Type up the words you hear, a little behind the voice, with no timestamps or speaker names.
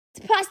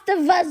Pasta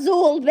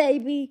Vazul,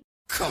 baby.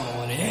 Come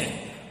on in.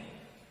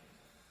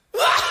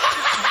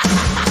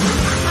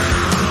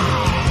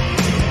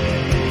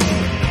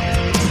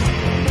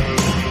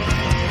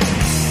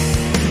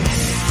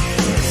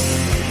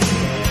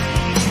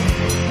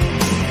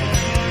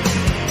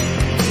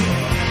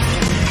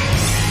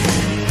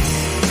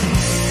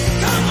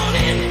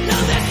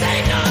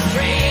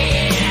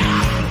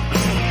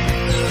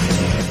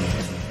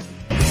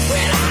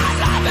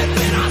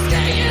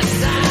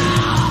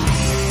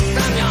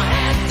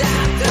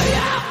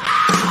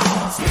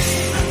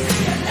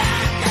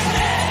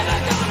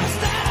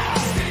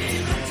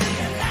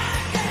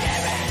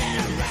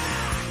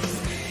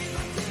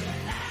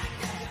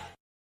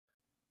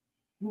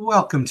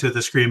 Welcome to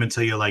the Scream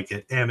Until You Like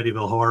It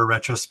Amityville Horror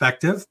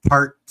Retrospective,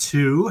 Part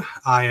 2.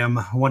 I am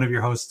one of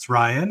your hosts,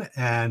 Ryan,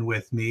 and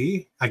with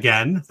me,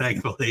 again,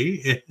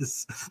 thankfully,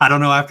 is, I don't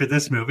know after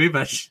this movie,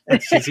 but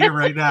she's here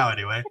right now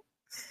anyway,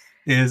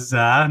 is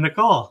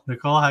Nicole.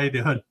 Nicole, how you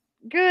doing?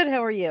 Good,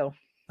 how are you?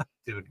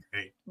 Doing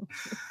great.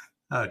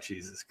 Oh,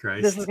 Jesus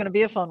Christ. This is going to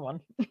be a fun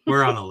one.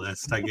 We're on a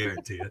list, I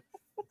guarantee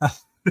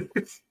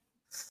it.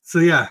 So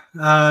yeah,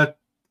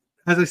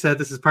 as I said,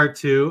 this is Part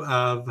 2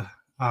 of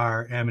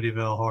our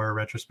Amityville Horror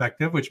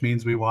Retrospective, which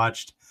means we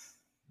watched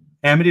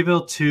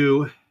Amityville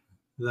 2,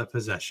 The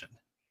Possession.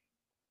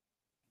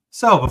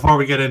 So before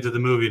we get into the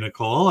movie,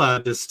 Nicole,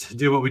 just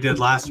do what we did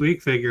last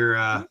week.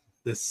 Figure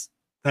this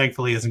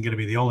thankfully isn't going to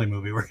be the only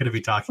movie we're going to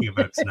be talking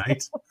about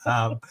tonight.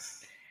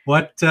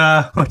 What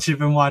you've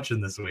been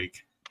watching this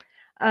week?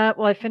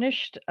 Well, I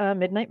finished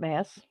Midnight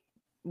Mass,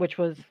 which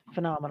was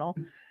phenomenal.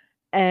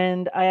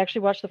 And I actually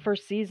watched the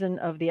first season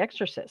of The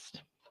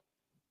Exorcist.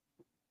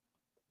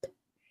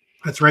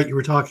 That's right. You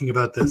were talking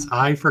about this.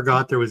 I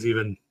forgot there was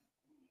even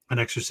an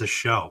Exorcist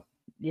show.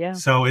 Yeah.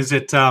 So is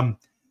it,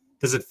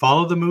 does it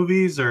follow the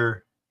movies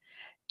or?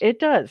 It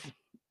does.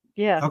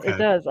 Yeah, Okay. It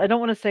does. I don't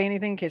want to say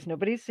anything in case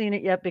nobody's seen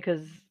it yet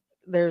because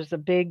there's a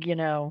big,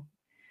 reveal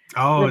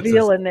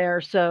in there.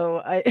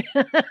 So I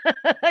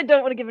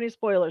don't want to give any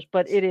spoilers,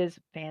 but it is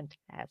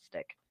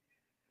fantastic.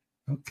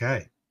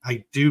 Okay.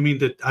 I do mean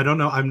to, I don't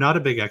know. I'm not a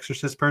big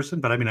Exorcist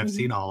person, but I mean, I've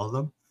seen all of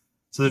them.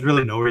 So there's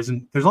really no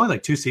reason. There's only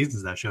like 2 seasons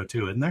of that show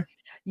too, isn't there?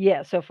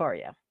 Yeah, so far,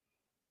 yeah.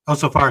 Oh,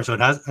 so far. So it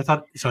has, I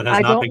thought, so it has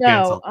I not don't been know.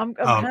 canceled. I'm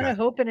kind of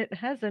hoping it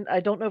hasn't. I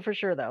don't know for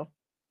sure though.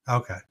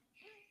 Okay.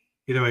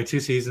 Either way,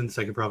 2 seasons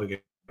I could probably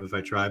get if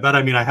I try. But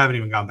I mean, I haven't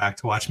even gone back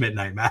to watch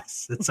Midnight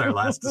Mass. It's our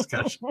last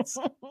discussion.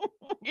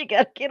 You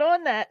got to get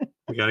on that.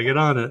 We got to get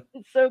on it.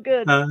 It's so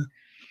good.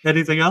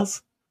 Anything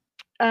else?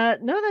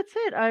 No, that's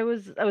it. I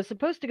was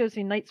supposed to go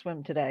see Night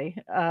Swim today,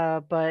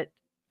 but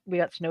we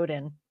got snowed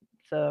in.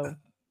 So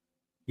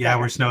yeah,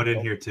 we're snowed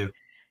in here too.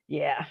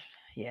 Yeah.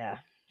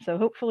 So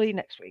hopefully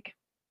next week.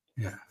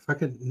 Yeah,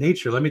 fucking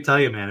nature. Let me tell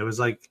you, man, it was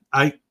like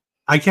I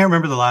can't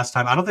remember the last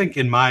time. I don't think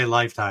in my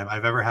lifetime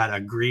I've ever had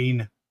a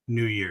green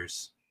New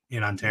Year's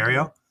in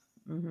Ontario,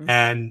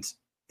 and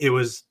it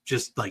was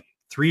just like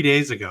 3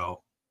 days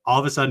ago. All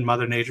of a sudden,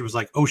 Mother Nature was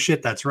like, "Oh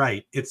shit, that's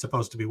right. It's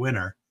supposed to be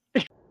winter."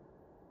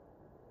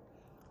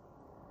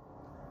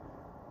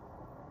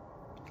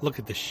 Look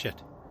at this shit.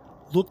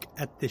 Look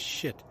at this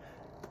shit.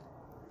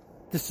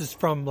 This is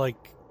from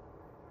like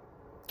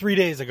 3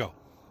 days ago.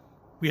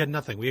 We had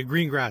nothing. We had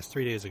green grass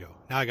 3 days ago.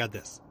 Now I got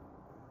this.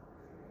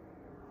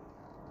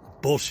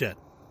 Bullshit.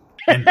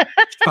 And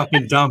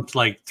fucking dumped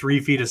like 3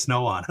 feet of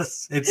snow on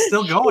us. It's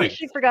still going.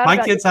 She forgot my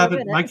about kids you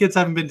haven't. My kids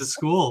haven't been to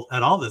school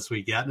at all this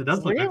week yet, and it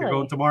doesn't look like they're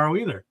going tomorrow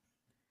either.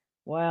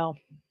 Wow.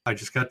 I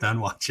just got done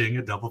watching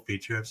a double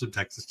feature of some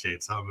Texas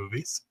Chainsaw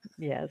movies.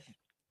 Yes.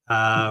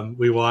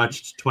 We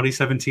watched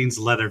 2017's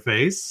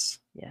Leatherface,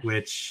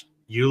 which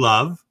you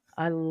love.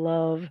 I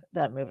love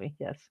that movie.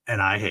 Yes.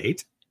 And I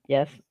hate.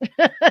 Yes.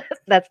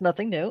 That's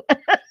nothing new.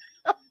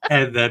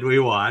 And then we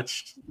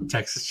watched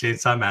Texas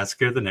Chainsaw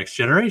Massacre: The Next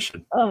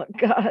Generation. Oh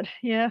God,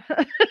 yeah.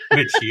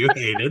 Which you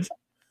hated.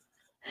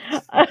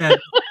 And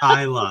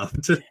I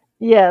loved.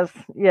 Yes.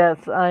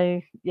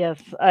 I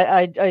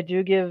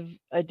do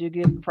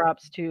give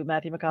props to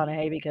Matthew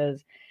McConaughey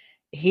because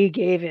he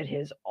gave it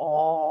his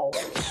all.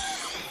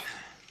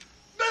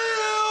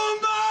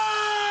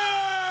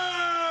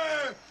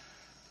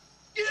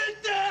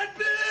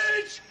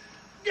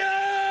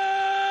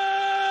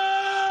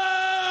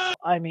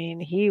 I mean,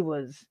 he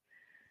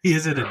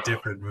is in a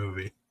different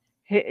movie.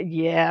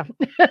 Yeah.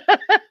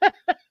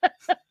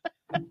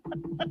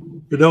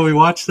 No, we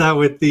watched that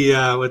with the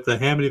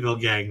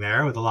Amityville gang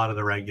there, with a lot of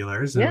the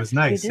regulars. And it was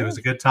nice. It was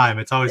a good time.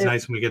 It's always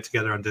nice when we get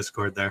together on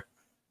Discord there.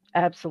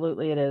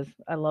 Absolutely, it is.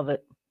 I love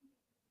it.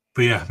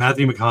 But yeah,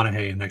 Matthew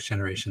McConaughey in Next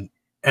Generation.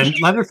 And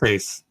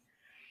Leatherface.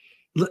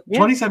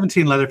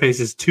 2017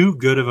 Leatherface is too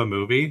good of a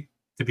movie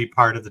to be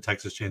part of the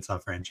Texas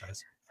Chainsaw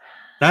franchise.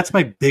 That's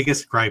my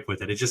biggest gripe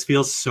with it. It just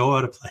feels so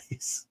out of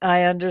place.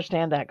 I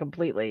understand that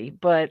completely.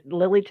 But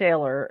Lily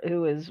Taylor,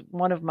 who is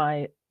one of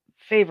my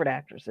favorite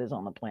actresses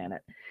on the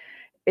planet,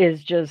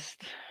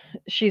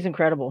 she's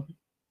incredible.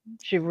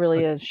 She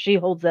really is. She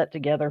holds that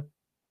together.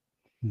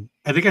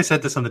 I think I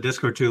said this on the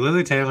Discord too.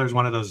 Lily Taylor is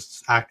one of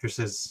those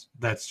actresses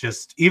that's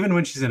just, even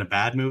when she's in a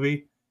bad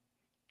movie,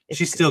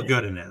 she's still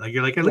good in it. Like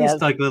you're like, at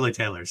least like Lily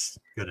Taylor's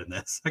good in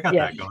this. I got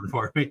that going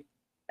for me.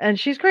 And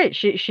she's great.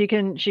 She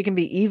can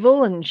be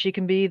evil and she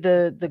can be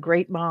the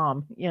great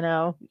mom. You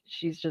know,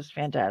 she's just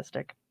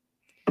fantastic.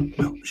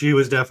 No, she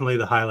was definitely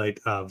the highlight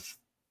of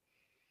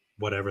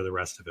whatever the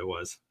rest of it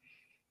was.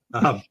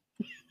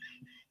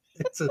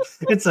 It's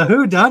a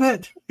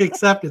whodunit,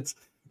 except it's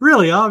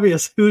really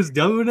obvious who's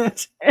doing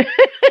it.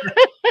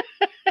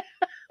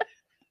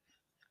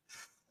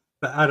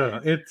 But I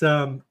don't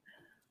know.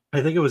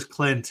 I think it was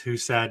Clint who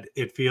said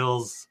it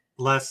feels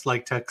less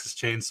like Texas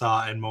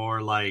Chainsaw and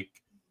more like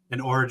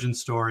an origin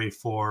story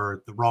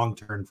for the Wrong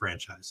Turn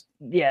franchise.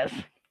 Yes.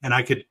 And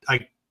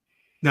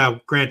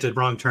now granted,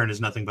 Wrong Turn is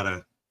nothing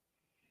but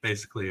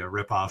basically a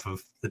ripoff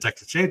of the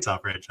Texas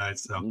Chainsaw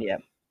franchise. So yeah,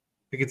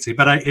 I can see,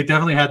 but it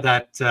definitely had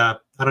that.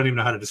 I don't even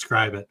know how to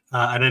describe it.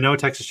 And I know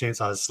Texas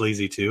Chainsaw is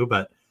sleazy too,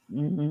 but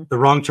the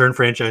Wrong Turn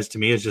franchise to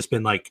me has just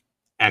been like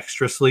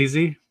extra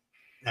sleazy.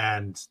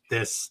 And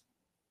this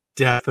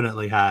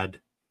definitely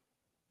had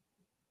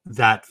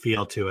that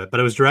feel to it. But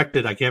it was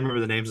directed, I can't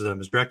remember the names of them. It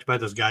was directed by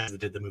those guys that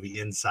did the movie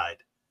Inside.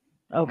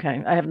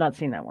 Okay. I have not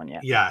seen that one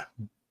yet. Yeah.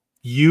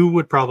 You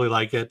would probably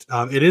like it.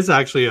 It is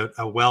actually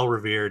a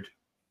well-revered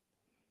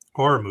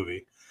horror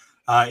movie.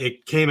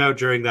 It came out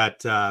during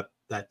that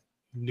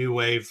new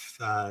wave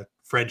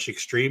French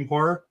extreme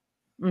horror.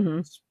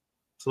 Mm-hmm.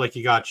 So like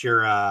you got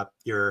your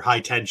High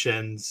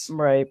Tensions,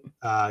 right?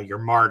 Your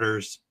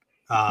Martyrs,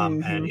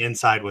 and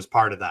Inside was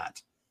part of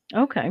that.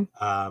 Okay.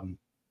 I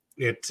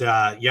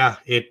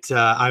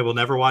will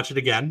never watch it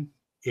again.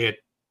 It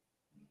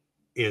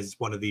is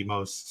one of the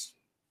most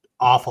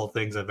awful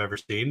things I've ever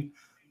seen.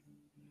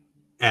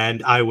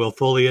 And I will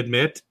fully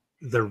admit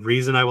the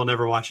reason I will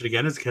never watch it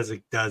again is because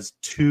it does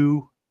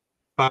too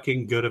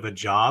fucking good of a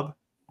job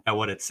at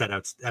what it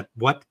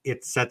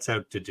sets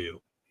out to do.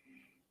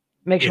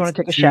 Makes you want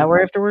to take a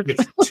shower afterwards.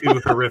 It's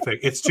too horrific.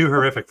 It's too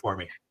horrific for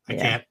me.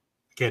 I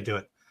can't do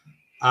it.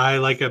 I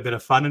like a bit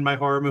of fun in my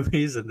horror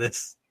movies, and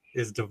this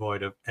is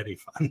devoid of any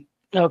fun.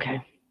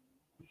 Okay.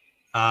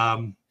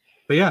 But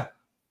yeah,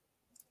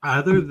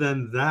 other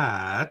than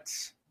that,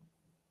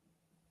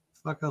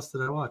 what else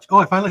did I watch? Oh,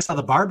 I finally saw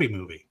the Barbie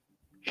movie.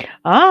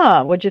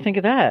 What'd you think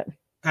of that?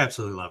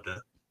 Absolutely loved it.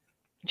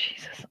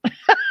 Jesus.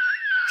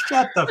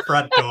 Shut the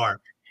front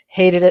door.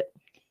 Hated it.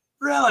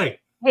 Really?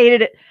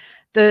 Hated it.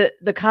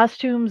 The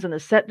costumes and the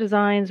set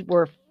designs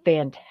were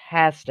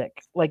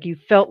fantastic. Like you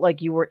felt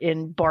like you were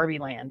in Barbie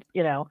land,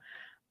 you know.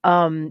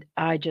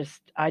 I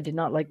did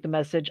not like the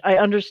message. I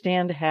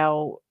understand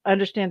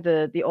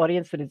the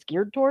audience that it's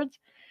geared towards,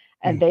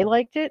 and they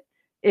liked it.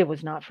 It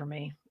was not for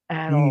me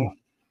at all.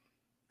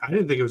 I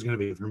didn't think it was going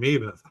to be for me,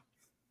 but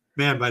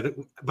man, by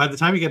the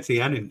time you get to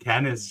the end and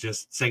Ken is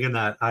just singing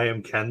that "I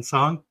Am Ken"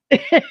 song,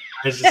 I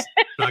just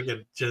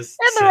fucking just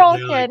and they're all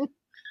Ken. Like,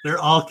 they're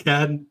all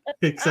Ken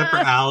except for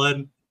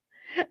Alan.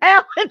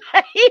 Alan,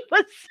 he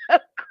was so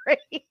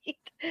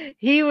great.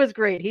 He was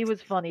great. He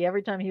was funny.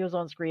 Every time he was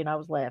on screen, I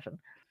was laughing.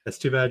 That's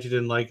too bad you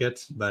didn't like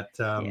it, but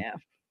yeah.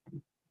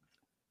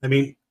 I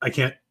mean,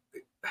 I'm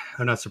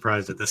not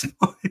surprised at this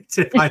point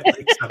if I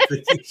like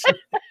something.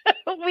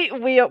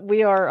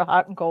 We are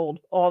hot and cold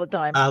all the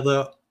time.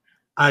 Although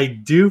I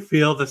do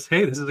feel this.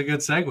 Hey, this is a good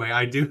segue.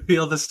 I do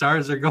feel the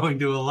stars are going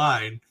to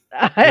align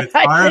with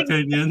our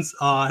opinions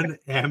on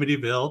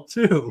Amityville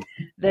 2.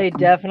 They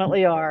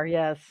definitely are.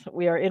 Yes,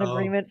 we are in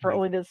agreement for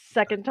only the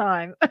second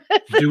time.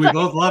 Do we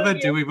both love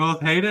it? Do we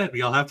both hate it?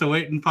 You'll have to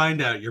wait and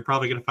find out. You're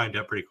probably going to find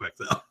out pretty quick,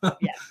 though.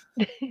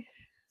 Yeah.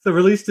 So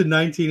released in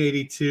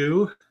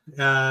 1982.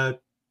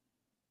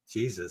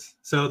 Jesus.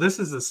 So this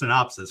is the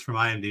synopsis from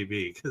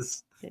IMDb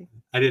because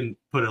I didn't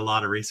put a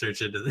lot of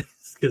research into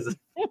this because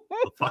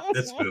fuck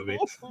this movie.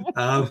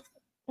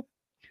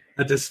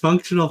 A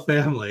dysfunctional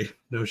family,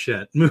 no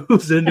shit,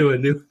 moves into a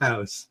new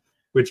house,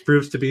 which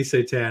proves to be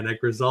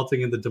satanic,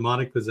 resulting in the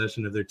demonic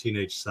possession of their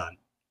teenage son.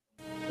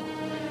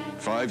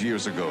 5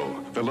 years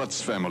ago, the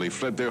Lutz family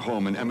fled their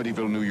home in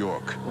Amityville, New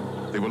York.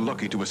 They were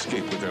lucky to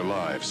escape with their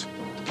lives.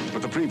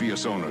 But the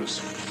previous owners,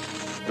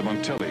 the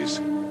Montellis,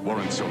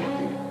 weren't so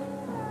lucky.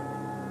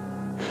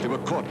 They were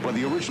caught by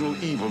the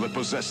original evil that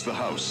possessed the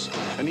house,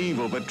 an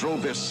evil that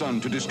drove their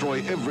son to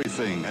destroy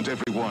everything and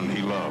everyone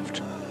he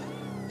loved.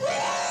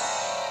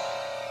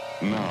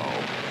 Now,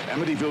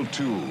 Amityville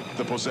 2,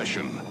 The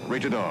Possession,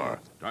 rated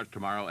R. Starts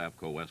tomorrow,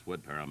 AFCO,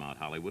 Westwood, Paramount,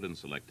 Hollywood, and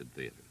selected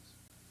theaters.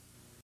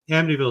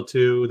 Amityville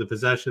 2, The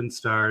Possession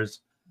stars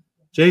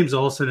James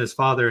Olsen as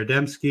Father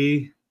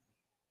Adamski.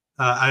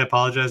 I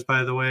apologize,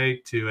 by the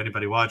way, to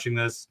anybody watching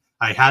this.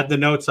 I had the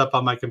notes up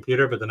on my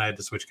computer, but then I had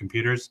to switch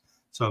computers,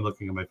 so I'm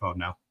looking at my phone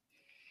now.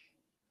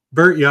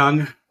 Burt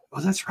Young.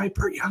 Oh, that's right.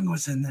 Burt Young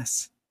was in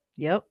this.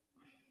 Yep.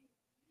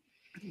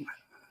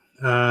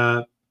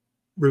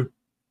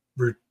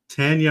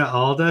 Tanya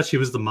Alda, she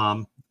was the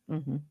mom.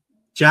 Mm-hmm.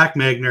 Jack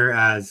Magner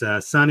as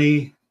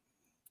Sonny,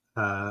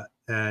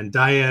 and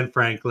Diane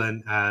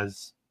Franklin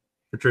as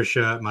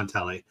Patricia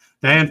Montelli.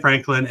 Diane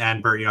Franklin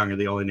and Burt Young are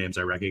the only names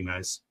I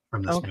recognize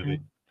from this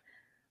movie.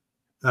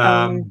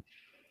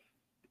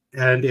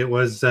 And it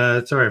was,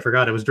 sorry, I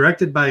forgot. It was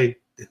directed by,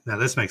 now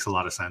this makes a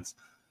lot of sense.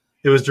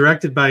 It was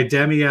directed by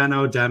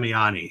Damiano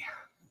Damiani,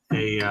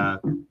 a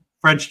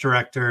French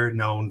director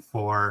known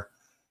for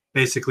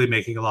basically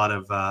making a lot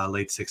of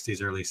late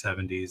 60s, early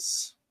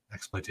 70s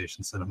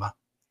exploitation cinema.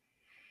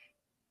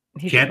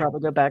 He should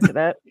probably go back to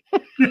that.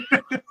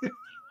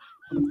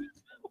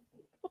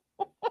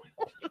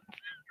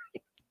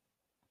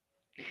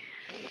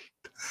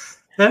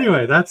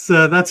 Anyway, that's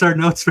our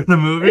notes for the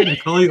movie.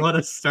 Nicole, you want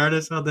to start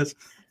us on this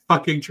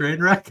fucking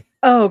train wreck?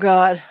 Oh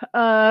God.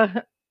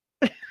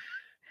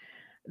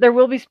 There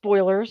will be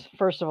spoilers,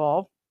 first of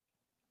all.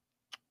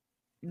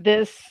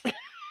 This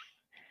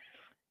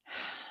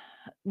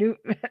new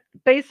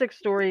basic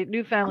story,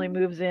 new family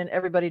moves in,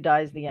 everybody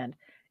dies, the end.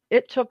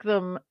 It took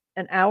them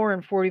an hour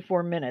and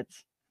 44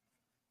 minutes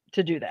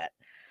to do that.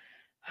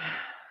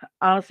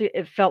 Honestly,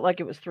 it felt like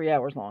it was 3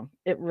 hours long.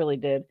 It really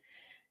did.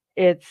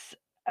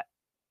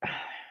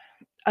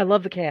 I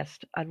love the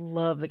cast. I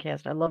love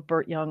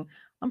Burt Young.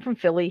 I'm from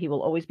Philly. He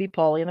will always be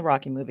Paulie in the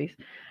Rocky movies.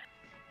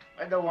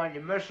 I don't want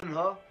you missing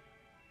her.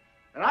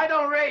 And I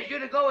don't raise you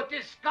to go with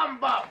this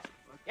scumbag.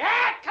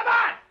 Yeah, come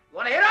on. You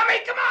want to hit on me?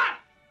 Come on.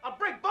 I'll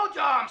break both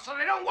your arms so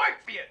they don't work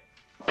for you.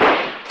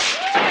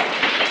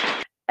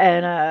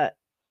 And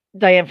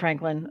Diane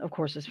Franklin, of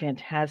course, is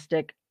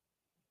fantastic.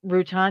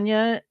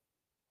 Rutanya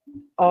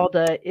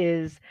Alda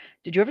is...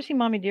 Did you ever see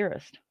Mommy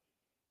Dearest?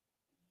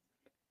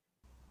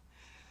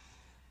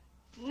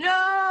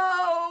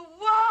 No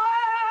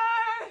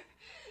war!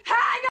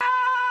 Hang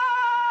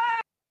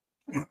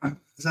on!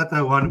 Is that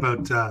the one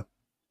about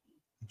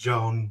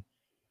Joan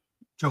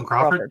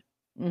Crawford?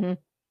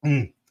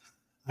 Mm-hmm.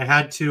 I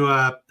had to.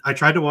 I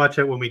tried to watch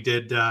it when I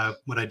did the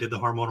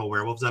hormonal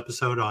werewolves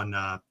episode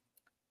on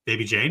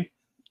Baby Jane.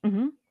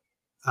 Mm-hmm.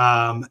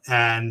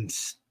 And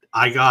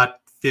I got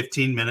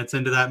 15 minutes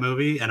into that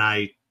movie and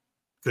I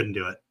couldn't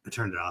do it. I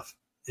turned it off.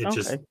 It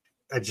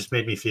just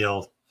made me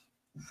feel.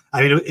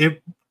 I mean,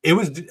 it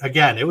was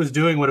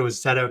doing what it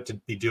was set out to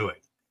be doing.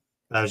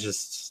 That was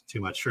just too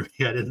much for me.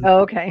 I didn't. Oh,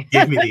 okay.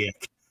 Give me the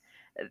ick.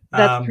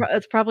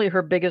 That's probably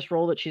her biggest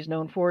role that she's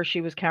known for.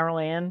 She was Carol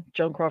Ann,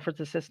 Joan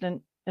Crawford's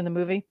assistant in the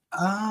movie.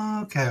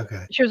 Okay.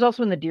 She was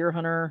also in The Deer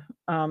Hunter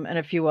and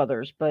a few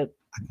others, but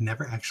I've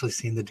never actually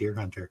seen The Deer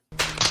Hunter.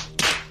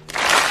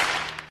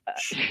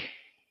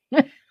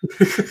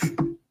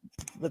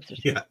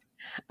 Yeah.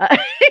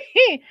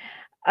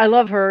 I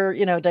love her,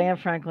 Diane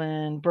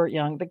Franklin, Burt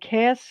Young. The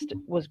cast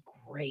was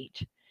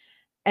great.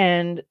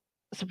 And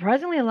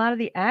surprisingly, a lot of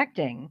the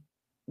acting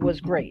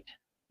was great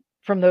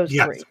from those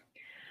three.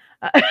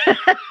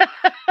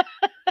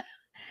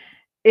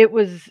 It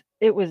was,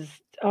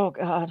 oh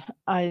God,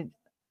 I'd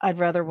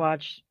rather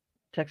watch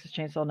Texas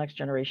Chainsaw Next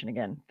Generation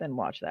again than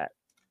watch that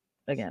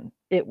again.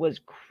 It was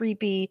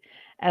creepy.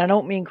 And I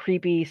don't mean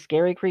creepy,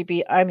 scary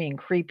creepy. I mean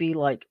creepy,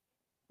 like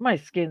my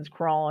skin's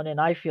crawling and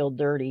I feel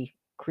dirty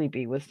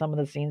creepy with some of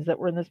the scenes that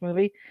were in this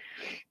movie.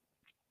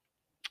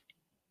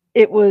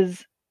 It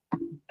was,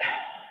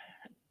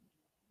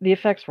 the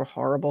effects were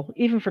horrible.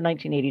 Even for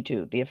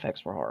 1982, the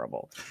effects were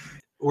horrible.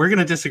 We're going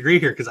to disagree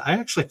here because I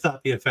actually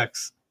thought the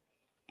effects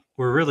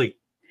were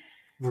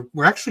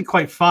actually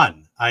quite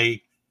fun.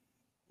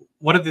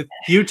 One of the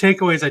few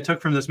takeaways I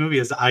took from this movie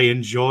is I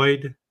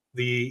enjoyed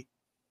the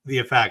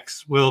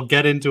effects. We'll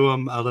get into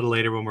them a little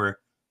later when we're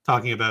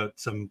talking about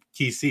some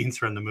key scenes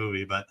from the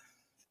movie, but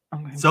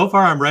so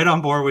far I'm right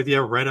on board with you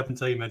right up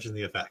until you mentioned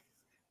the effect.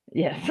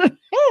 Yes.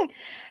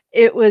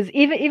 It was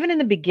even in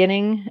the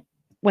beginning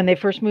when they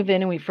first move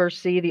in and we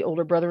first see the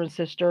older brother and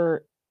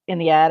sister in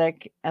the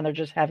attic and they're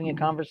just having a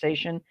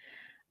conversation.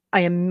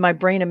 My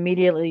brain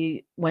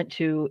immediately went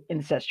to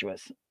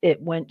incestuous.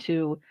 It went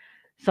to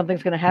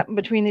something's going to happen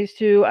between these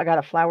two. I got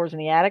a Flowers in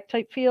the Attic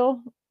type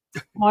feel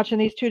watching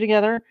these two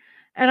together.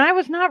 And I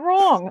was not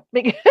wrong.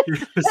 You're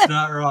just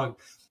not wrong.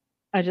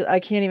 I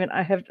can't even,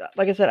 I have,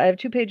 like I said, I have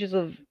 2 pages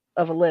of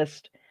a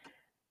list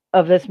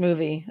of this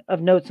movie,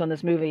 of notes on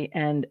this movie.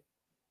 And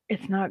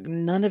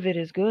none of it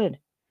is good.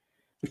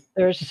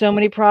 There's so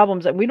many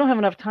problems and we don't have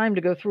enough time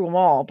to go through them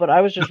all, but I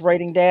was just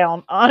writing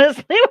down,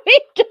 honestly,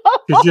 we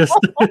don't.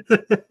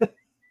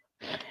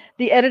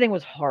 The editing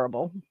was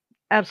horrible.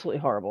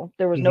 Absolutely horrible.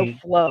 There was no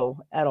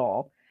flow at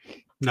all.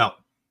 No.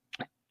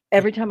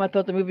 Every time I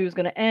thought the movie was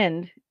going to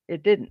end,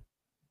 it didn't.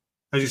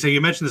 As you say, you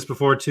mentioned this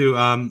before too,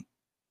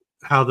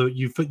 how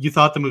you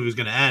thought the movie was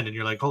going to end and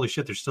you're like, holy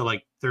shit, there's still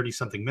like 30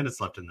 something minutes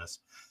left in this.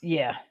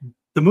 Yeah.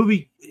 The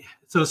movie,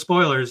 so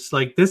spoilers,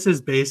 like this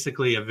is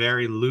basically a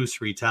very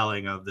loose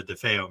retelling of the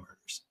DeFeo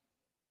murders.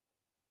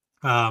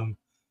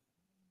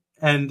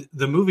 And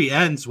the movie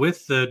ends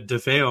with the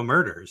DeFeo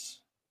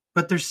murders,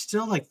 but there's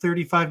still like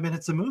 35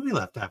 minutes of movie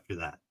left after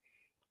that.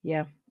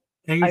 Yeah.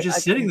 And you're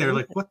just sitting there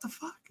like, what the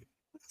fuck?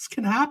 This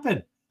can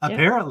happen. Yeah.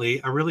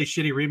 Apparently, a really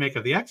shitty remake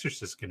of The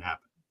Exorcist can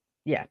happen.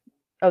 Yeah.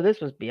 Oh, this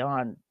was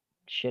beyond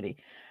shitty.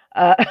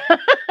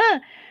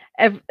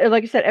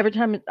 Like I said, every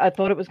time I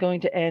thought it was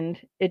going to end,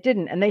 it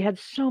didn't. And they had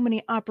so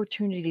many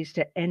opportunities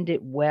to end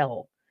it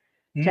well,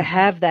 to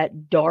have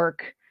that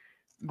dark,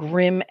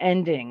 grim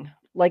ending,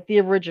 like the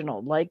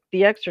original, like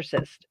The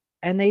Exorcist,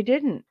 and they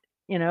didn't.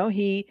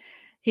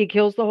 He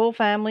kills the whole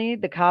family.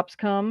 The cops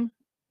come,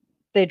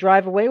 they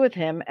drive away with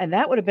him, and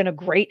that would have been a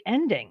great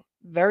ending.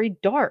 Very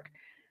dark.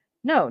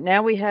 No,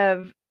 now we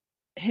have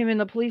him in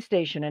the police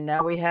station, and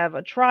now we have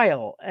a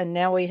trial, and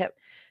now we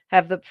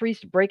have the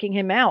priest breaking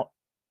him out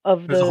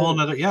of There's a whole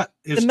the nother, the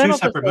there's two mental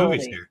separate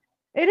movies facility. here.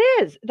 It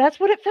is. That's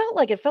what it felt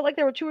like. It felt like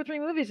there were 2 or 3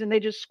 movies, and they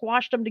just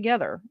squashed them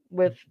together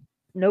with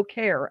no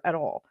care at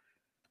all.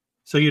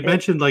 So you'd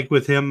mentioned like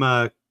with him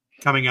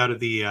coming out of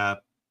the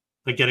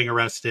like getting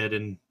arrested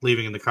and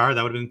leaving in the car.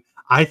 That would have been,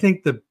 I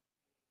think, the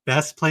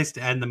best place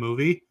to end the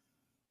movie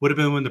would have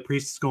been when the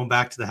priest is going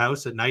back to the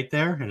house at night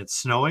there, and it's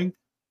snowing,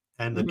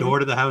 and the door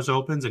to the house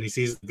opens, and he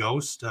sees the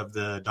ghost of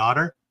the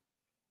daughter.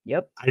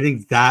 Yep. I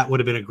think that would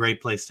have been a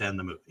great place to end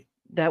the movie.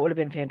 That would have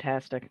been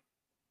fantastic.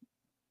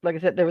 Like I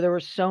said, there were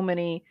so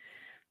many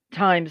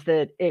times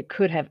that it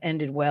could have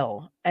ended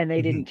well, and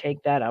they didn't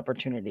take that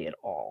opportunity at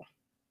all.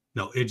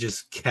 No, it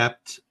just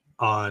kept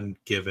on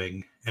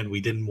giving, and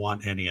we didn't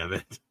want any of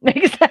it.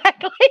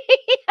 Exactly.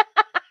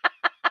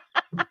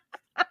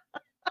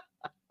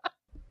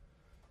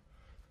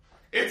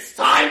 It's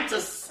time to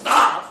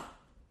stop.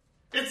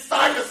 It's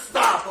time to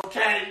stop,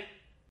 okay?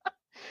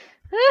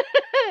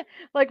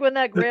 Like when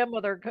that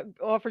grandmother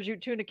offers you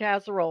tuna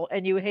casserole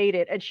and you hate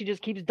it, and she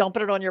just keeps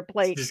dumping it on your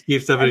plate. Just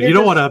keeps dumping it. You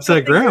don't want to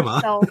upset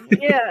grandma.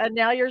 Yeah, and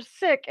now you're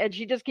sick, and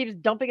she just keeps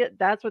dumping it.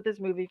 That's what this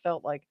movie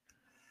felt like.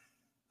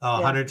 Oh,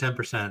 yeah.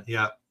 110%.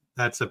 Yeah,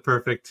 that's a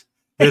perfect.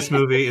 This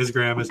movie is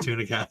grandma's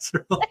tuna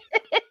casserole.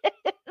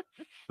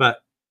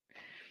 But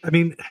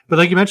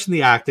like you mentioned,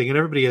 the acting, and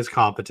everybody is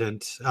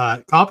competent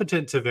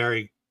to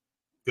very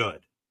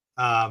good.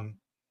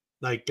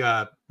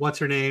 What's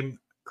her name?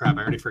 Crap,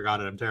 I already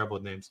forgot it. I'm terrible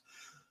with names.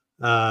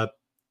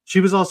 She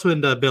was also in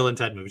the Bill and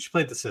Ted movie. She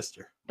played the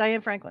sister. Diane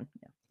Franklin.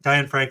 Yeah.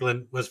 Diane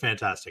Franklin was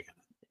fantastic in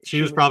it.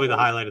 She was probably the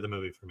highlight of the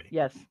movie for me.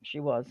 Yes,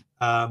 she was.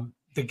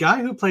 The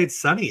guy who played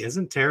Sonny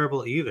isn't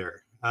terrible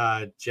either.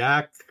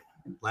 Jack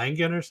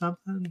Langan or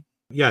something?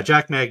 Yeah,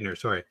 Jack Magner,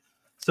 sorry.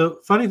 So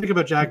funny thing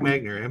about Jack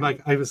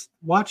Magner, I was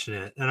watching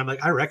it and I'm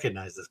like, I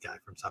recognize this guy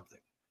from something.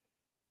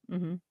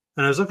 Mm-hmm.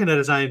 And I was looking at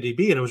his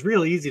IMDb, and it was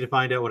real easy to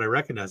find out what I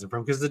recognize him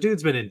from, because the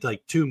dude's been in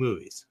like 2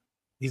 movies.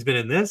 He's been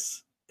in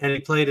this, and he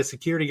played a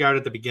security guard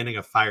at the beginning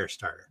of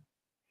Firestarter.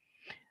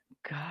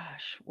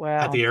 Gosh, wow.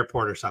 At the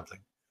airport or something.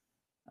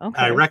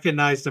 Okay. I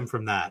recognized him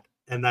from that,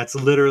 and that's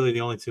literally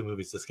the only 2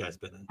 movies this guy's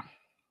been in.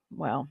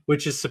 Wow.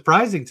 Which is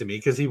surprising to me,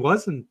 because he's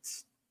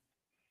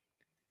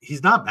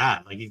not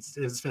bad. Like,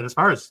 as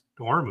far as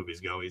horror movies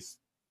go, he's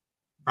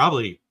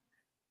probably,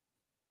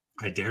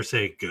 I dare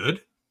say, good.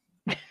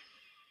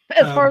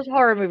 As far as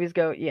horror movies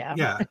go, yeah.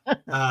 Yeah.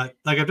 I've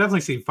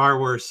definitely seen far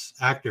worse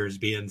actors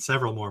be in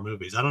several more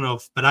movies. I don't know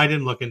but I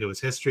didn't look into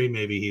his history.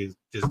 Maybe he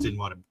just didn't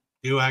want to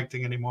do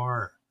acting anymore.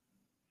 Or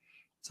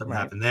something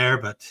happened there.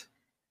 But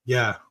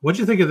yeah. What'd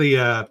you think of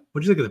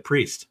the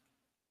priest?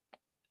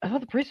 I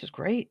thought the priest was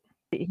great.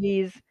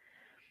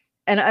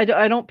 And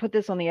I don't put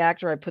this on the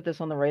actor, I put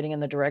this on the writing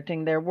and the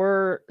directing. There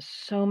were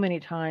so many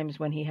times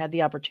when he had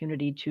the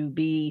opportunity to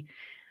be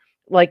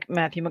like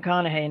Matthew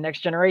McConaughey in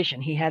Next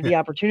Generation. He had the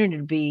opportunity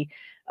to be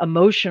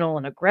emotional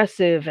and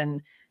aggressive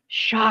and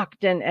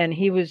shocked, and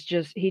he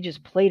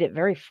just played it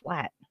very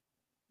flat.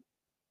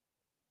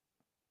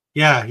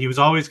 Yeah, he was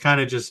always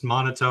kind of just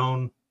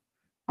monotone.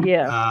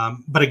 Yeah.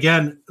 But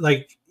again,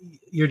 like,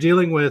 you're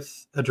dealing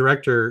with a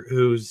director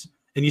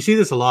and you see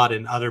this a lot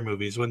in other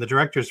movies, when the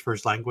director's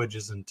first language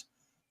isn't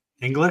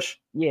English.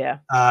 Yeah.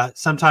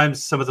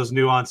 Sometimes some of those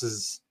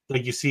nuances,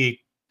 like you see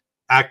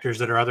actors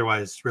that are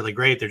otherwise really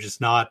great, they're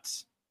just not,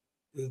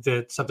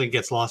 that something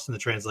gets lost in the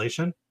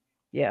translation.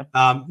 Yeah.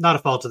 Not a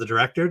fault of the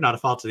director, not a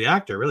fault of the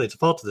actor, really. It's a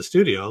fault of the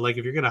studio. Like,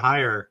 if you're going to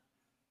hire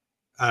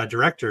a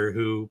director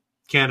who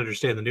can't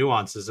understand the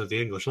nuances of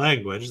the English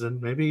language, then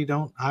maybe you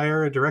don't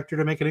hire a director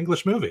to make an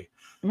English movie.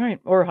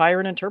 Right. Or hire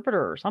an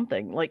interpreter or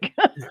something. Like,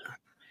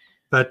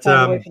 but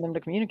find a way for them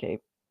to communicate.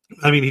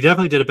 He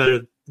definitely did a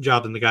better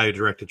job than the guy who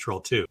directed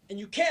Troll 2. And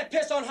you can't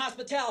piss on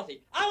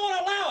hospitality. I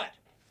won't allow it.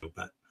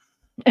 But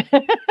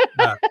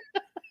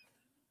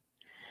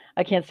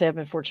I can't say I've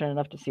been fortunate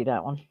enough to see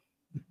that one.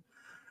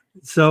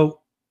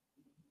 So,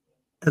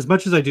 as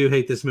much as I do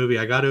hate this movie,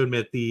 I got to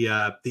admit the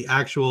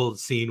actual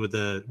scene with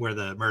where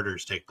the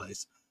murders take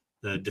place,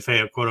 the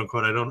DeFeo, quote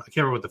unquote. I can't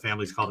remember what the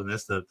family's called in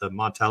this, the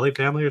Montelli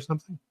family or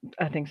something.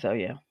 I think so,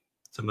 yeah.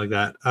 Something like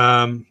that.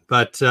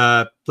 But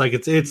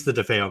it's the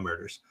DeFeo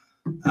murders.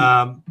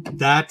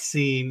 That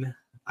scene,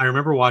 I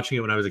remember watching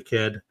it when I was a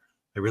kid.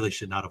 I really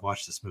should not have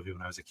watched this movie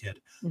when I was a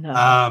kid.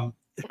 No,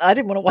 I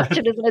didn't want to watch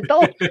it as an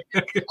adult.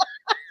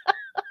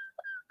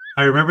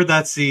 I remember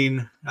that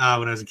scene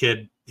when I was a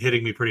kid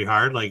hitting me pretty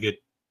hard, like it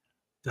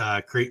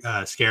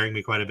scaring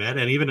me quite a bit.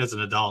 And even as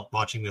an adult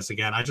watching this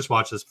again, I just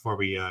watched this before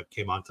we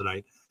came on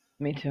tonight.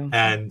 Me too.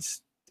 And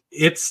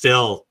it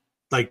still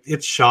like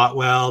it's shot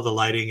well. The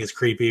lighting is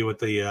creepy with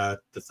the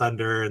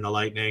thunder and the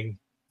lightning,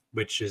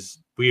 which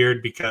is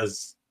weird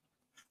because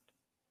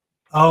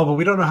but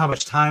we don't know how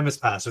much time has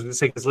passed. I was going to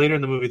say because later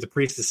in the movie the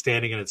priest is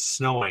standing and it's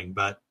snowing,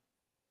 but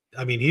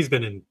I mean he's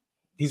been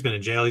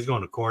in jail. He's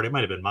going to court. It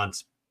might have been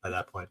months by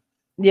that point.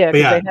 Yeah,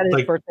 because they had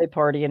his birthday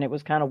party and it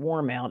was kind of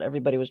warm out.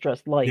 Everybody was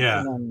dressed light,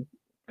 and then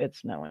it's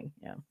snowing.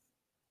 Yeah.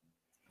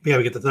 Yeah,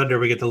 we get the thunder,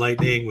 we get the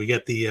lightning, we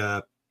get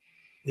the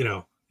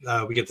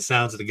we get the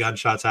sounds of the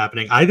gunshots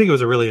happening. I think it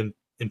was a really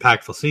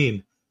impactful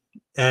scene,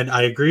 and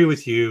I agree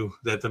with you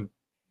that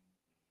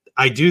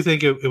I do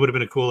think it would have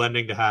been a cool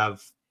ending to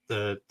have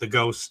the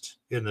ghost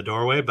in the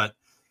doorway, but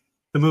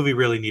the movie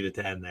really needed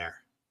to end there.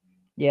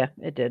 Yeah,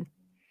 it did.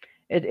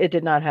 It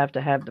did not have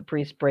to have the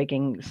priest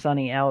breaking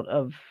Sonny out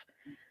of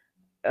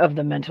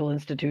the mental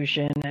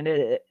institution,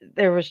 and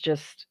there was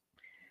just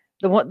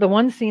the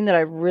one scene that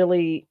I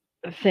really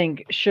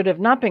think should have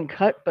not been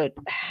cut but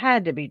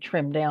had to be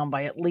trimmed down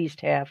by at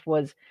least half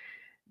was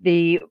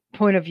the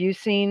point of view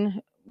scene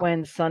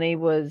when Sonny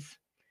was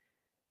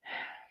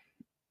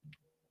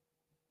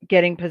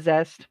getting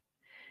possessed.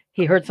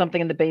 He heard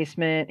something in the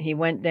basement, he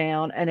went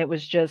down, and it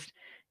was just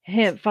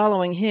him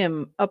following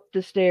him up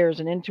the stairs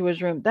and into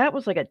his room. That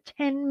was like a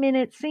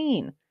 10-minute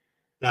scene.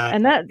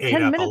 And that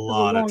 10 minutes a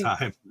lot of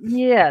time.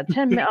 Yeah,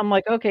 10 minutes. I'm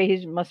like, okay,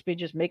 he must be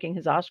just making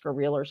his Oscar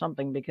reel or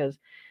something, because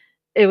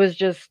it was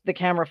just the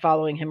camera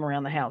following him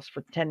around the house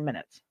for 10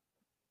 minutes.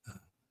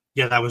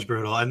 Yeah, that was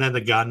brutal. And then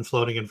the gun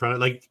floating in front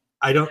of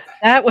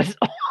that was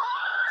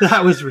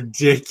that was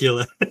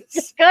ridiculous.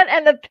 The gun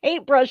and the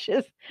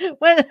paintbrushes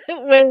when it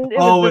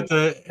was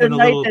the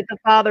night that the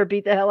father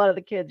beat the hell out of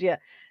the kids. Yeah.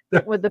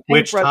 With the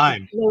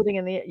paintbrushes floating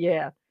in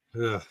the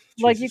Ugh,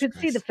 like you could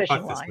see the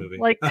fishing line.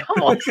 Like,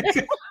 come on.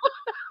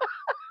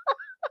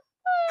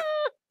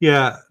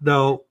 Yeah,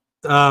 no.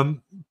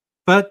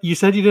 But you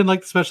said you didn't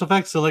like the special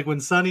effects. So like when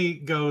Sonny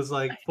goes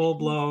like full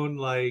blown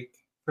like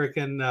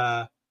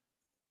freaking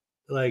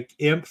like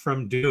imp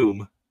from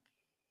Doom,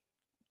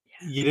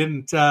 you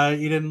didn't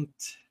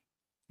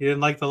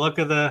like the look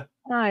of the.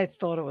 I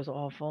thought it was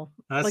awful.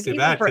 That's like, too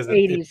bad for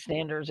 80s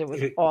standards. It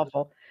was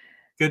awful.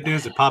 Good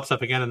news, it pops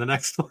up again in the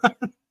next one.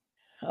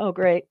 Oh,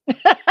 great.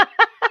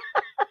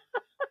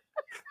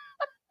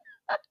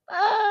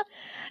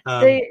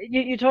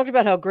 You talked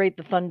about how great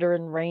the thunder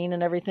and rain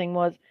and everything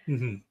was.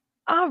 Mm-hmm.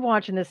 I'm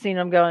watching this scene.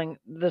 I'm going,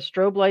 the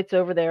strobe lights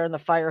over there and the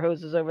fire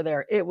hoses over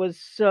there. It was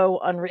so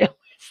unrealistic.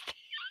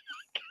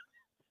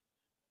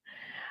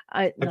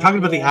 I'm talking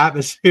about the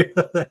atmosphere.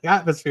 The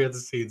atmosphere of the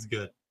scene's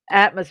good.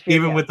 Atmosphere,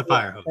 even with the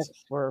fire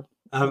hose.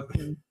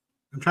 I'm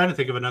trying to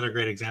think of another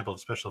great example of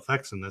special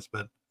effects in this,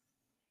 but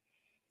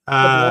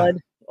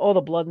all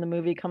the blood in the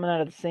movie coming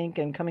out of the sink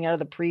and coming out of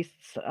the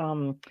priest's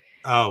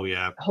oh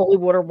yeah, holy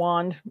water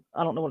wand.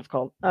 I don't know what it's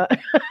called.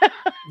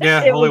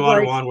 Yeah, holy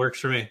water wand works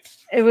for me.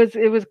 It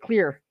was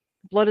clear.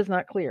 Blood is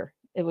not clear.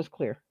 It was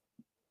clear.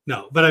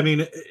 No, but I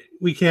mean,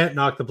 we can't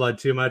knock the blood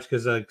too much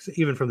because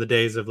even from the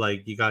days of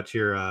like you got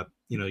your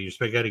your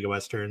spaghetti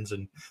westerns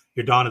and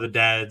your Dawn of the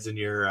Deads and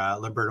your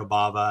Lamberto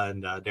Bava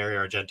and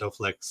Dario Argento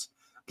flicks,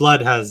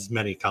 blood has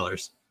many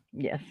colors.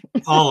 Yes,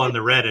 all on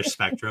the reddish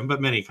spectrum,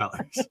 but many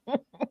colors.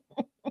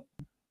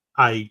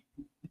 I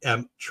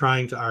am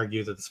trying to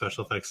argue that the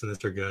special effects in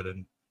this are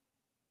good,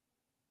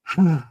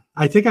 and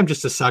I think I'm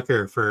just a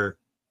sucker for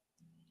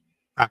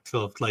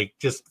actual, like,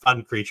 just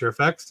fun creature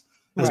effects,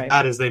 as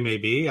bad as they may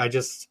be. I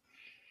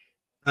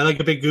like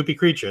a big goopy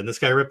creature, and this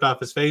guy ripped off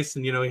his face,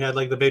 and he had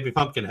like the baby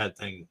pumpkin head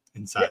thing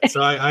inside,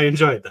 so I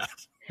enjoyed that.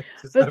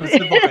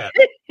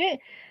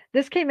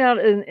 This came out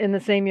in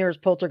the same year as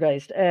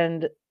Poltergeist,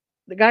 and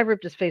the guy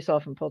ripped his face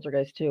off in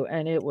Poltergeist too,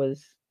 and it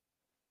was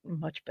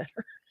much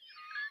better.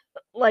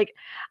 Like,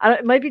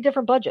 it might be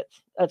different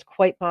budgets. That's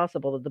quite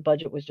possible that the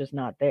budget was just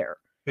not there.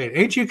 Wait,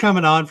 ain't you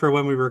coming on for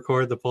when we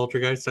record the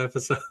Poltergeist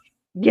episode?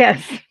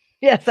 Yes,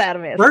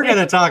 Adam is. We're going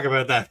to talk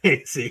about that,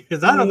 Casey,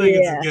 because I don't think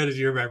it's as good as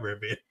you remember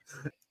it being.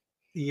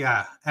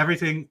 Yeah,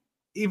 everything,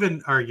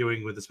 even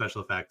arguing with the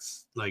special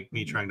effects, like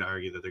me trying to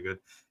argue that they're good,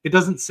 it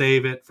doesn't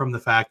save it from the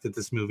fact that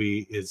this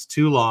movie is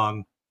too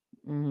long,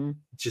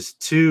 just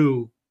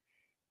too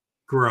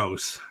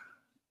gross,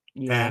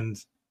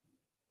 and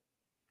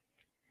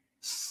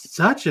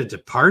such a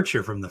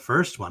departure from the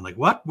first one. Like,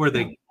 what were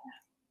they?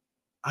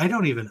 I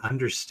don't even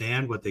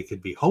understand what they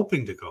could be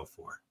hoping to go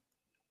for.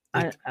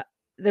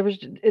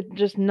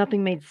 Just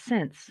nothing made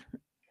sense.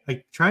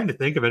 Like, trying to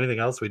think of anything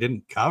else we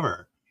didn't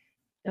cover.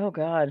 Oh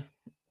God,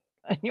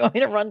 you want me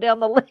to run down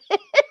the list?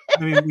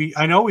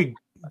 I mean,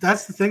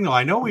 that's the thing though.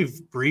 I know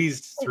we've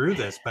breezed through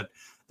this, but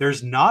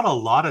there's not a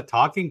lot of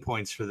talking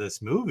points for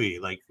this movie.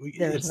 Like,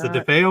 it's the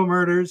DeFeo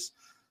murders,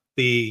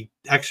 the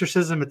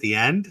exorcism at the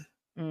end,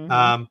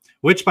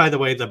 which, by the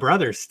way, the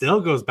brother still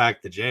goes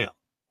back to jail.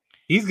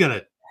 He's going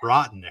to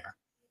rot in there.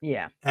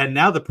 Yeah. And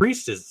now the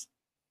priest is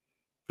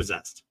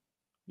possessed.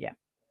 Yeah.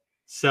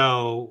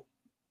 So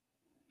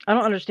I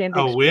don't understand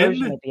the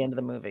explosion at the end of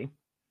the movie.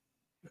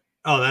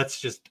 Oh, that's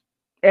just...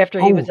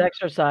 After he was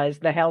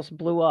exorcised, the house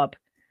blew up.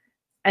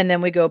 And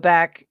then we go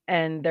back,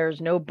 and there's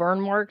no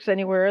burn marks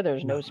anywhere.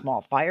 There's no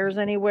small fires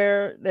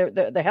anywhere.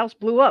 The house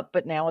blew up,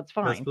 but now it's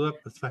fine. Blew up.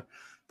 That's fine.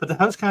 But the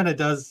house kind of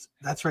does.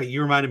 That's right.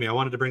 You reminded me. I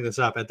wanted to bring this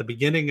up at the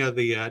beginning of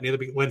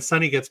the when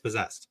Sonny gets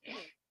possessed.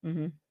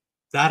 Mm-hmm.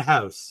 That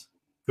house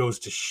goes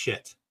to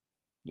shit.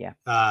 Yeah.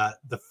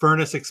 The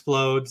furnace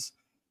explodes.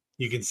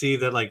 You can see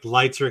that like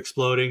lights are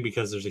exploding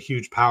because there's a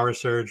huge power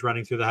surge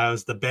running through the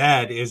house. The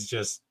bed is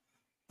just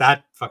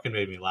that fucking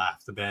made me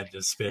laugh. The bed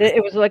just spinning.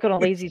 It was like on a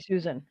Lazy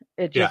Susan.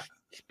 It just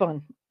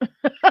spun.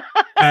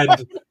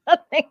 And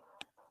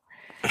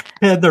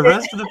the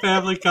rest of the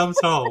family comes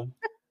home,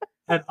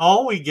 and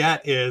all we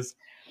get is,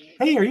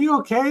 "Hey, are you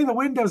okay? The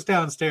windows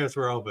downstairs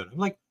were open." I'm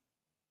like,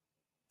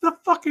 the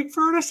fucking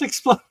furnace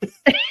exploded.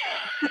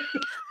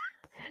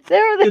 They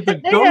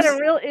had a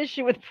real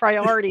issue with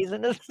priorities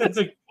in this.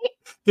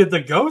 Did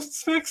the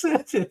ghosts fix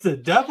it? Did the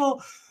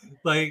devil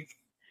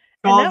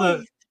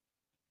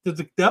Did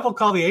the devil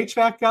call the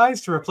HVAC guys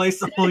to replace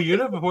the whole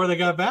unit before they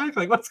got back?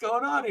 Like, what's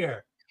going on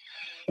here?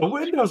 The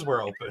windows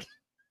were open.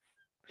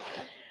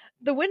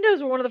 The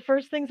windows were one of the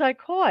first things I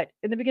caught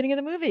in the beginning of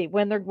the movie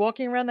when they're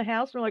walking around the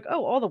house and they're like,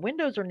 oh, all the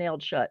windows are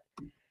nailed shut.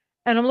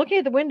 And I'm looking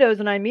at the windows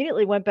and I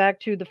immediately went back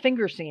to the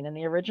finger scene in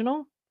the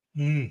original.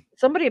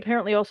 Somebody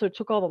apparently also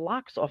took all the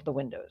locks off the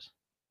windows.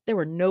 There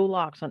were no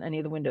locks on any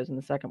of the windows in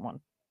the second one,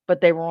 but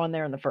they were on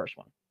there in the first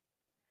one.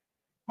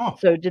 Oh.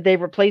 So did they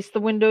replace the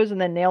windows and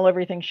then nail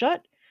everything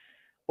shut?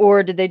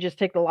 Or did they just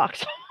take the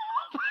locks off?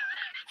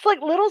 It's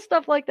like little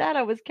stuff like that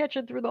I was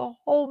catching through the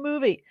whole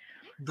movie.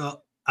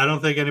 I don't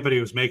think anybody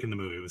who was making the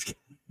movie was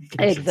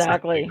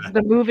exactly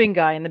the moving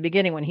guy in the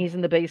beginning when he's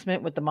in the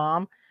basement with the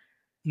mom.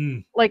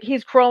 Like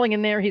he's crawling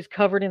in there, he's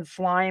covered in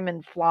slime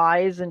and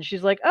flies, and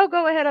she's like, oh,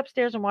 go ahead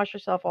upstairs and wash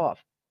yourself off.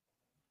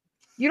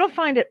 You don't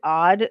find it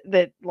odd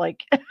that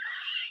like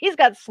he's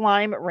got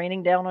slime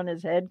raining down on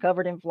his head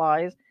covered in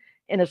flies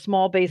in a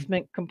small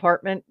basement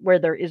compartment where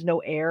there is no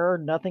air,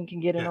 nothing can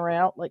get in or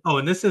out. Like,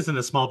 and this isn't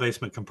a small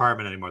basement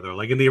compartment anymore, though.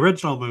 Like in the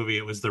original movie,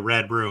 it was the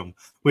red room,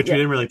 which we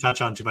didn't really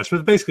touch on too much, but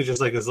it's basically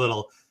just like this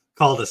little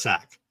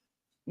cul-de-sac.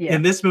 Yeah.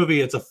 In this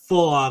movie, it's a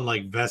full-on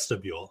like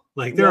vestibule.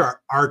 Like there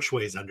are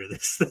archways under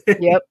this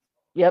thing.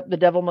 Yep. The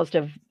devil must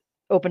have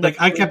opened.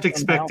 Like I kept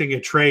expecting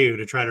Atreyu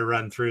to try to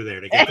run through there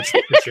to get the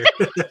temperature.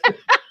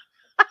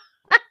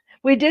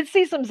 We did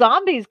see some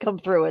zombies come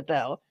through it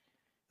though.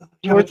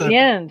 Towards the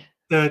end.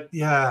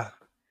 Yeah.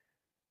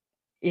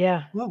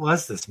 What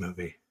was this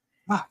movie?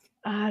 Fuck.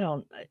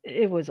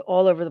 It was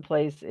all over the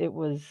place. It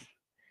was,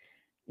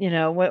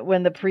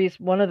 when the priest,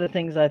 one of the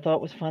things I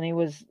thought was funny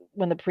was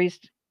when the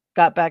priest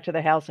got back to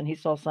the house and he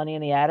saw Sonny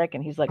in the attic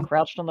and he's like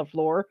crouched on the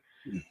floor.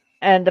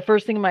 And the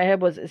first thing in my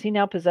head was, is he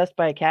now possessed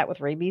by a cat with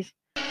rabies?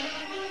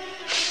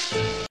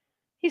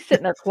 He's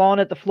sitting there clawing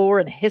at the floor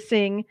and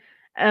hissing.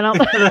 And I'm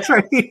that's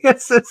right. He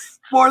hisses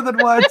more than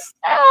once.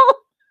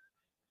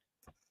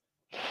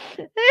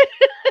 And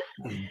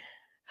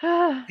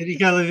they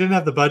didn't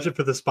have the budget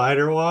for the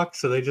spider walk,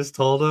 so they just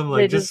told him,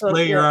 like, just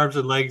lay your arms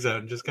and legs out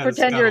and just kind of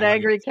pretend you're an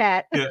angry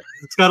cat. Yeah,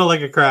 it's kind of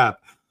like a crab.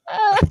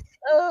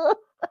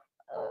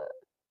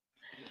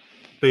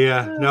 But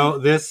yeah, no,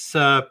 this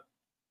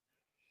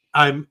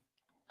I'm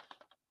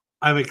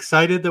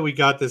excited that we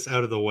got this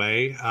out of the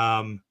way.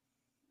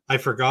 I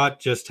forgot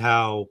just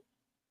how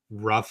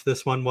rough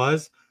this one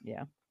was.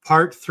 Yeah.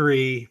 Part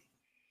 3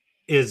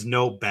 is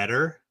no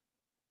better.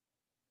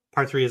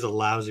 Part 3 is a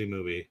lousy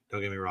movie,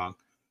 don't get me wrong.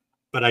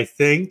 But I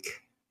think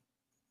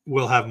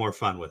we'll have more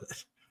fun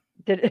with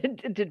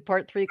it. Did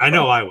part 3 I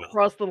know I will.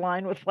 Cross the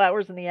line with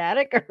flowers in the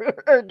attic,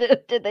 or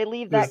did they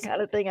leave that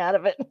kind of thing out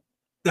of it?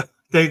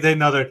 They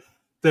know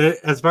that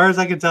as far as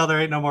I can tell, there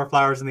ain't no more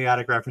flowers in the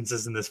attic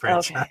references in this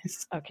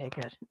franchise. Okay,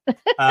 good.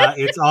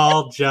 It's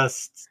all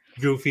just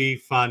goofy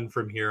fun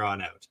from here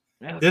on out.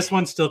 Okay. This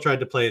one still tried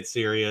to play it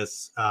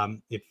serious.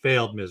 It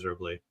failed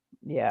miserably.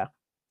 Yeah.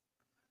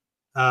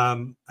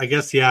 I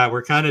guess,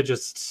 we're kind of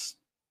just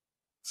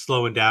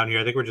slowing down here.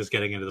 I think we're just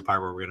getting into the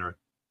part where we're going to,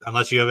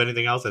 unless you have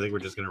anything else, I think we're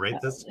just going to rate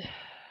this.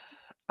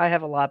 I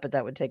have a lot, but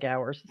that would take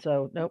hours.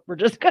 So nope, we're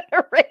just going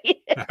to rate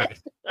it. All right.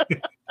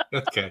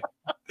 Okay.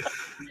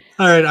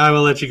 All right. I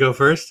will let you go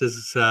first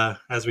as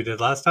we did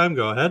last time.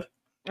 Go ahead.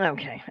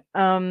 Okay.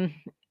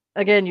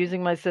 Again,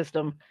 using my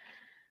system,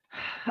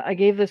 I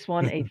gave this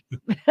one a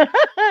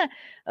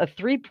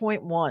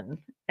 3.1.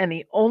 And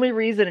the only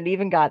reason it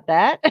even got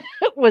that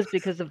was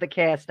because of the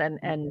cast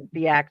and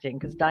the acting,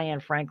 because Diane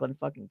Franklin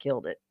fucking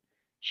killed it.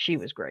 She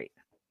was great.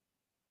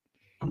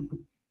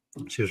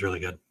 She was really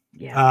good.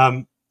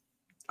 Yeah.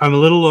 I'm a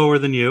little lower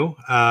than you.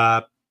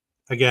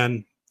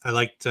 Again, I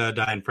liked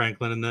Diane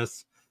Franklin in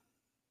this.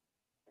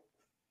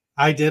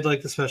 I did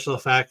like the special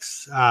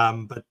effects,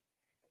 but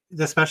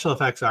the special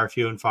effects are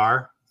few and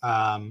far.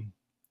 And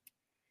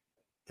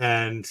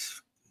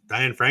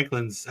Diane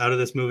Franklin's out of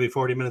this movie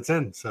 40 minutes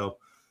in, so...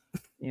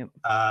 Yep.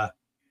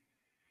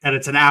 And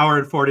it's an hour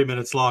and 40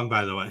 minutes long,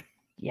 by the way.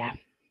 Yeah.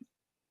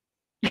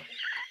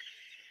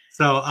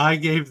 So I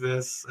gave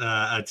this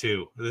a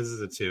 2. This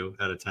is a 2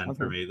 out of 10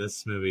 for me.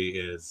 This movie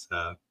is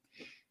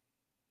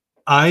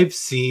I've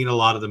seen a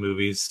lot of the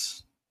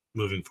movies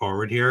moving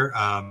forward here,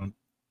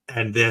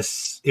 and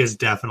this is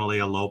definitely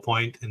a low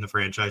point in the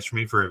franchise for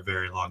me for a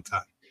very long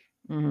time.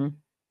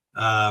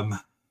 Mm-hmm.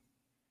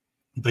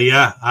 But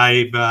yeah,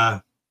 I've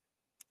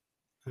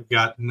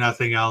got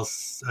nothing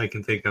else I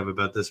can think of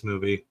about this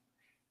movie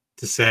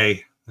to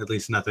say, at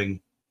least nothing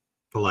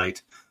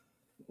polite.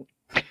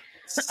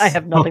 I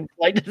have nothing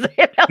polite to say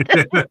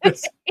about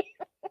this.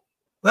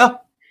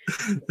 Well,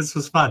 this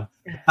was fun.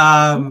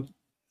 I'm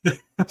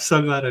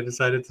so glad I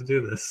decided to do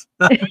this.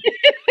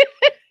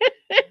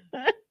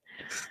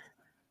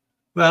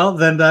 Well,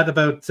 then that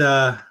about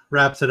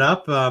wraps it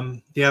up.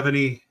 Do you have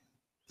any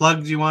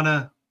plugs you want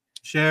to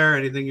share?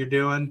 Anything you're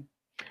doing?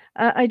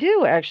 I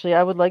do, actually.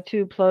 I would like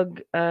to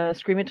plug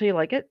Scream Until You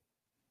Like It.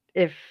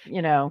 If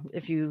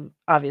you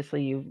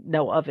obviously you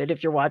know of it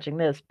if you're watching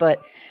this,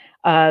 but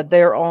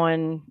they're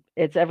on,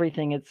 it's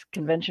everything. It's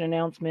convention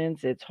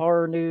announcements, it's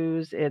horror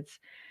news, it's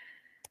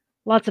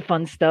lots of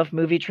fun stuff,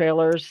 movie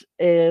trailers.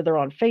 They're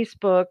on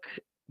Facebook,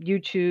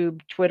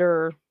 YouTube,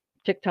 Twitter,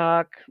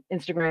 TikTok,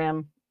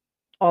 Instagram,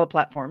 all the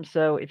platforms.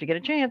 So if you get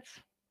a chance,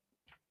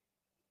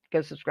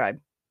 go subscribe.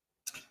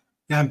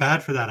 Yeah, I'm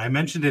bad for that. I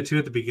mentioned it too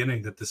at the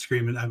beginning that this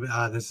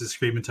is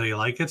Scream Until You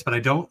Like It, but I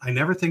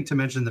never think to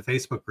mention the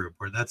Facebook group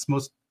where that's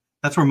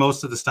where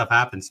most of the stuff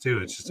happens too.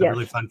 It's just a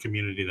really fun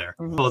community there.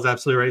 Mm-hmm. Paul is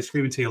absolutely right.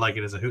 Scream Until You Like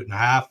It is a hoot and a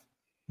half.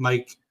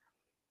 Mike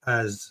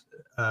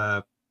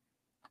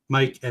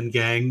and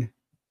gang.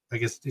 I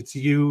guess it's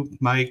you,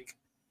 Mike,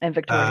 and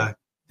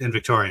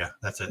Victoria.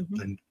 That's it.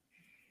 Mm-hmm. And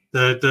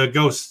the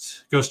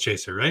ghost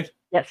chaser, right?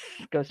 Yes,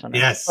 ghost hunter.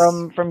 Yes,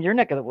 from your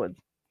neck of the woods.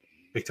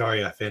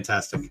 Victoria,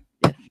 fantastic.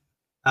 Yes.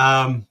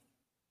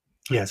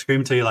 Yeah,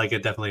 Scream Until You Like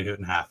It, definitely a hoot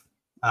and a half.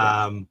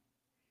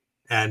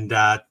 And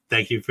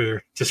thank you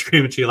for to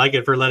Scream Until You Like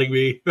It for letting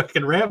me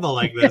fucking ramble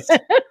like this.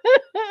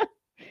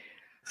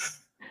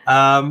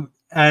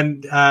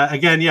 And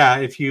again, yeah,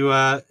 if you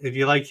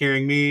like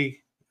hearing me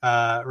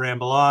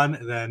ramble on,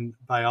 then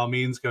by all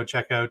means go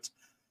check out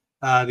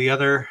the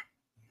other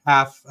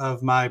half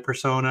of my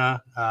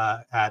persona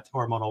at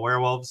Hormonal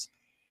Werewolves.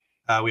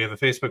 We have a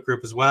Facebook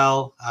group as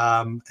well,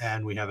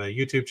 and we have a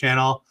YouTube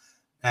channel.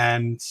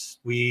 And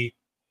a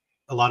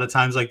lot of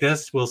times like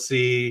this, we'll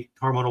see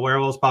Hormonal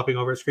Werewolves popping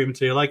over at Scream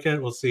Until You Like It.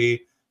 We'll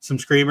see some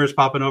screamers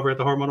popping over at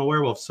the Hormonal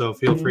Werewolves. So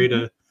feel free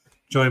to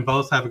join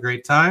both. Have a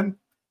great time.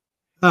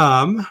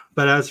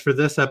 But as for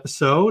this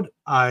episode,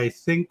 I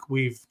think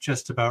we've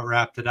just about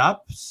wrapped it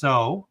up.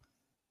 So,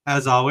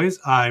 as always,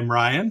 I'm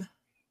Ryan.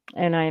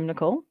 And I am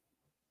Nicole.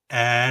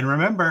 And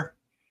remember,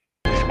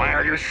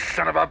 smile, you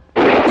son of a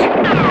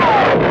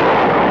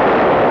bitch!